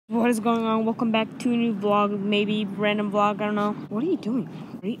What is going on? Welcome back to a new vlog, maybe random vlog, I don't know. What are you doing?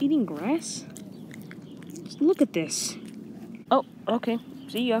 Are you eating grass? Just look at this. Oh, okay.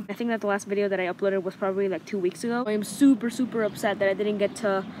 See ya. I think that the last video that I uploaded was probably like 2 weeks ago. I am super upset that I didn't get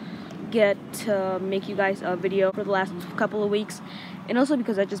to make you guys a video for the last couple of weeks, and also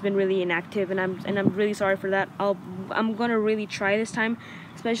because I've just been really inactive, and I'm really sorry for that. I'm gonna really try this time,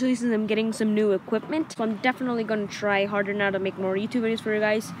 especially since I'm getting some new equipment. So I'm definitely gonna try harder now to make more YouTube videos for you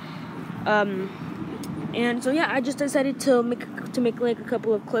guys. And so yeah, I just decided to make like a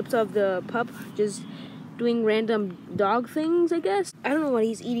couple of clips of the pup just doing random dog things, I guess. I don't know what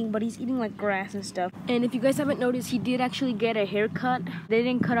he's eating, but he's eating like grass and stuff. And if you guys haven't noticed, he did actually get a haircut. They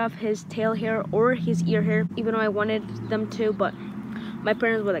didn't cut off his tail hair or his ear hair, even though I wanted them to, but my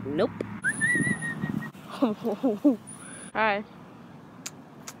parents were like, nope. Hi.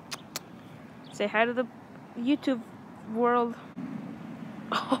 Say hi to the YouTube world.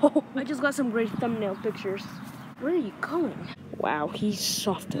 Oh, I just got some great thumbnail pictures. Where are you going? Wow, he's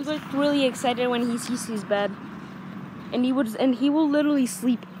soft. He's like really excited when he sees his bed. And he will literally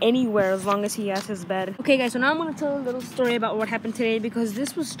sleep anywhere as long as he has his bed. Okay guys, so now I'm gonna tell a little story about what happened today, because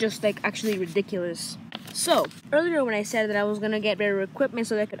this was just like actually ridiculous. So, earlier when I said that I was gonna get better equipment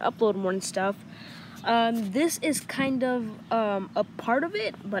so that I could upload more and stuff, this is kind of a part of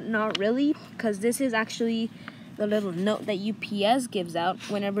it, but not really, because this is actually the little note that UPS gives out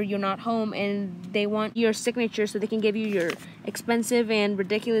whenever you're not home and they want your signature so they can give you your expensive and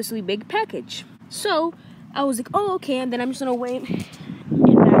ridiculously big package. So I was like, oh, okay, and then I'm just gonna wait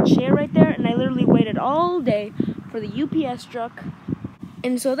in that chair right there, and I literally waited all day for the UPS truck.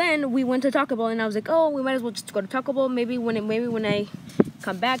 And so then we went to Taco Bell, and I was like, oh, we might as well just go to Taco Bell. Maybe when I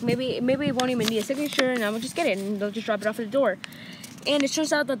come back, maybe it won't even need a signature, and I will just get it, and they'll just drop it off at the door. And it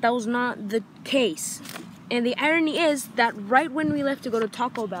turns out that that was not the case. And the irony is that right when we left to go to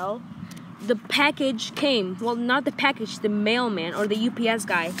Taco Bell, the package came. Well, not the package, the mailman or the UPS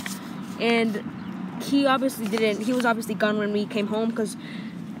guy. And he obviously didn't. He was obviously gone when we came home, because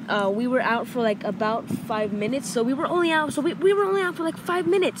we were out for like about 5 minutes. So we were only out. So we were only out for like 5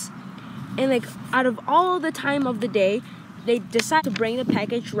 minutes. And like out of all the time of the day, they decided to bring the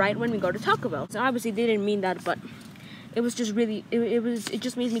package right when we go to Taco Bell. So obviously they didn't mean that, but it was just really, it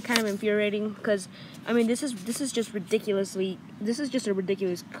just made me kind of infuriating, because I mean this is just a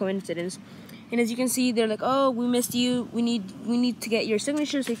ridiculous coincidence. And as you can see, they're like, oh, we missed you, we need to get your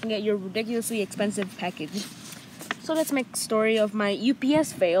signature so you can get your ridiculously expensive package. So that's my story of my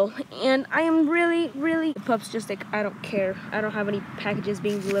UPS fail, and I am really the pup's just like, I don't care, I don't have any packages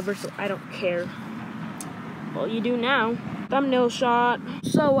being delivered, so I don't care. Well, you do now. Thumbnail shot.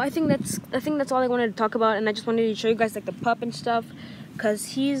 So I think that's all I wanted to talk about, and I just wanted to show you guys like the pup and stuff, because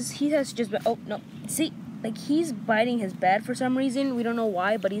he has just been, oh no, see, like he's biting his bed for some reason. We don't know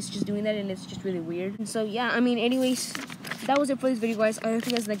why, but he's just doing that, and it's just really weird. And so yeah, I mean, anyways, that was it for this video, guys. I hope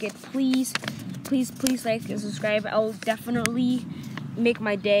you guys like it. Please like and subscribe. I'll definitely make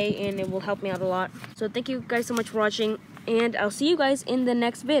my day, and it will help me out a lot. So thank you guys so much for watching, and I'll see you guys in the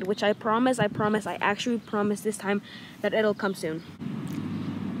next vid, which I actually promise this time that it'll come soon.